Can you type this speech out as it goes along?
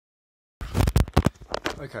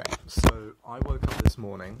Okay, so I woke up this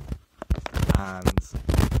morning and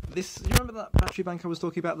this, you remember that battery bank I was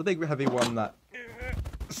talking about? The big heavy one that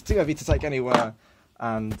it's too heavy to take anywhere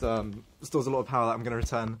and stores a lot of power that I'm going to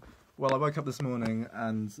return. Well, I woke up this morning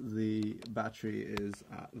and the battery is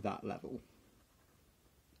at that level.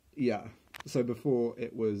 Yeah, so before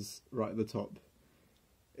it was right at the top.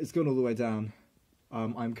 It's gone all the way down.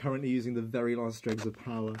 I'm currently using the very last dregs of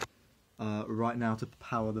power right now to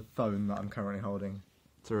power the phone that I'm currently holding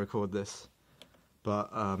to record this, but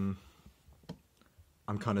I'm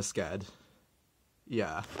kind of scared.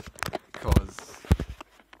 Yeah, because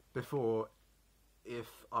before, if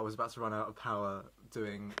I was about to run out of power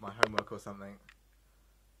doing my homework or something,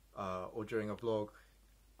 or during a vlog,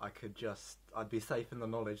 I'd be safe in the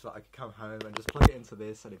knowledge that I could come home and just plug it into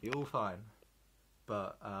this and it'd be all fine.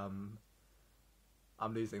 But I'm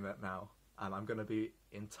losing that now, and I'm going to be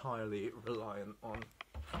entirely reliant on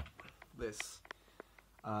this,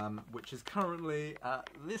 which is currently at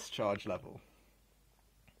this charge level.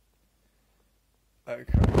 Okay,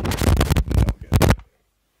 not good.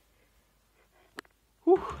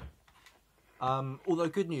 Whew. Although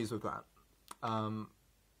good news with that,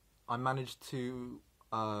 I managed to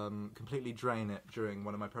completely drain it during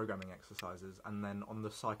one of my programming exercises, and then on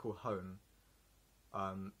the cycle home,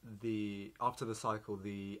 after the cycle,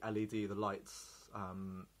 the LED, the lights,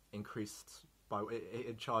 increased by,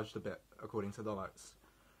 it charged a bit according to the lights,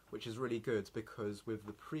 which is really good, because with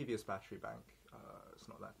the previous battery bank, it's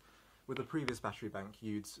not that. With the previous battery bank,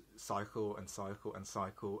 you'd cycle and cycle and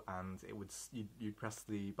cycle, and it would you'd press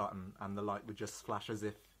the button, and the light would just flash as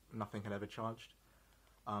if nothing had ever charged.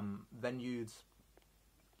 Then you'd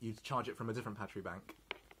charge it from a different battery bank,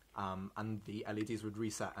 and the LEDs would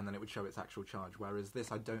reset, and then it would show its actual charge. Whereas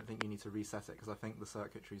this, I don't think you need to reset it, because I think the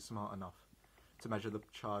circuitry is smart enough to measure the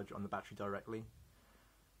charge on the battery directly.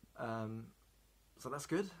 So that's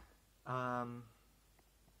good.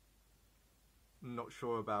 Not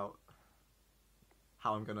sure about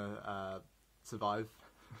how I'm gonna survive,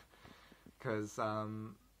 because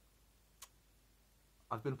I've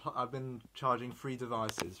been charging 3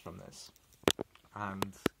 devices from this,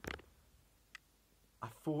 and I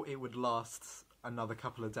thought it would last another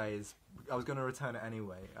couple of days. I was going to return it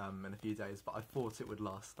anyway in a few days, but I thought it would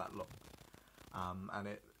last that long.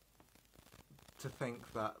 And to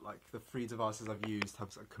think that like the 3 devices I've used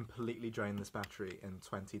have completely drained this battery in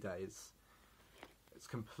 20 days. It's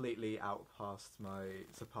completely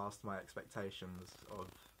surpassed my expectations of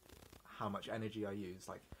how much energy I use.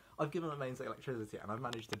 Like, I've given my mains electricity, and I've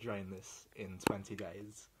managed to drain this in 20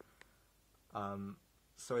 days.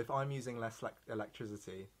 So if I'm using less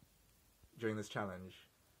electricity during this challenge,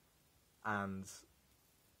 and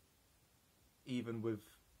even with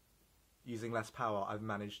using less power, I've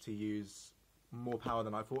managed to use more power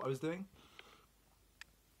than I thought I was doing,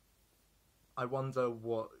 I wonder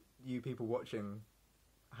what you people watching,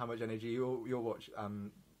 how much energy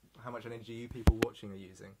how much energy you people watching are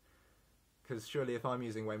using. Because surely if I'm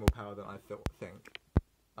using way more power than I think,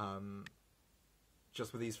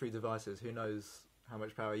 just with these 3 devices, who knows how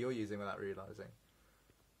much power you're using without realising.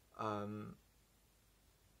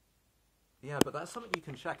 Yeah, but that's something you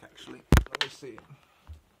can check, actually. Let me see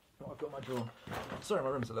what I've got in my drawer. Sorry, my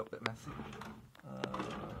room's a little bit messy.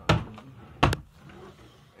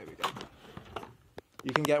 Here we go.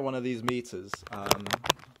 You can get one of these meters.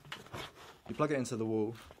 You plug it into the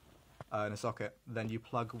wall in a socket, then you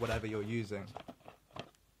plug whatever you're using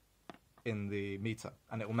in the meter,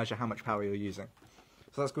 and it will measure how much power you're using.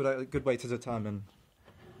 So that's a good way to determine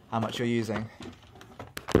how much you're using.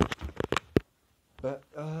 But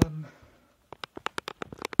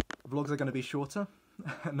vlogs are going to be shorter.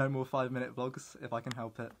 No more 5-minute vlogs if I can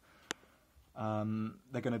help it.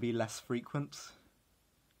 They're going to be less frequent,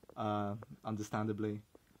 understandably.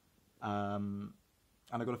 And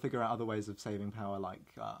I've got to figure out other ways of saving power, like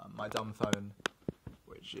my dumb phone,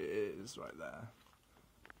 which is right there.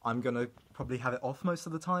 I'm going to probably have it off most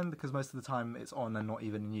of the time, because most of the time it's on and not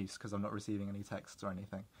even in use, because I'm not receiving any texts or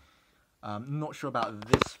anything. Not sure about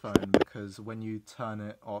this phone, because when you turn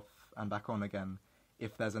it off and back on again,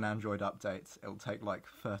 if there's an Android update, it'll take like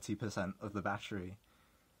 30% of the battery,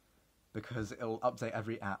 because it'll update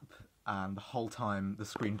every app, and the whole time the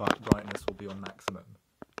screen brightness will be on maximum.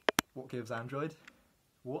 What gives Android?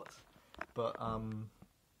 What? But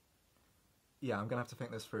yeah, I'm gonna have to think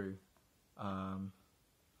this through.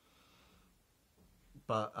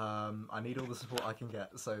 But I need all the support I can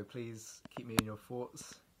get, so please keep me in your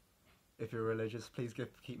thoughts. If you're religious, please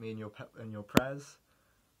keep me in your prayers.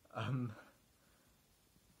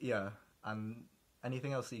 Yeah, and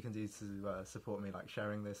anything else that you can do to support me, like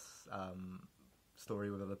sharing this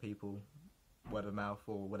story with other people, word of mouth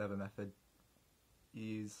or whatever method you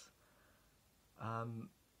use.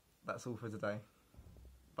 That's all for today.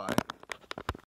 Bye.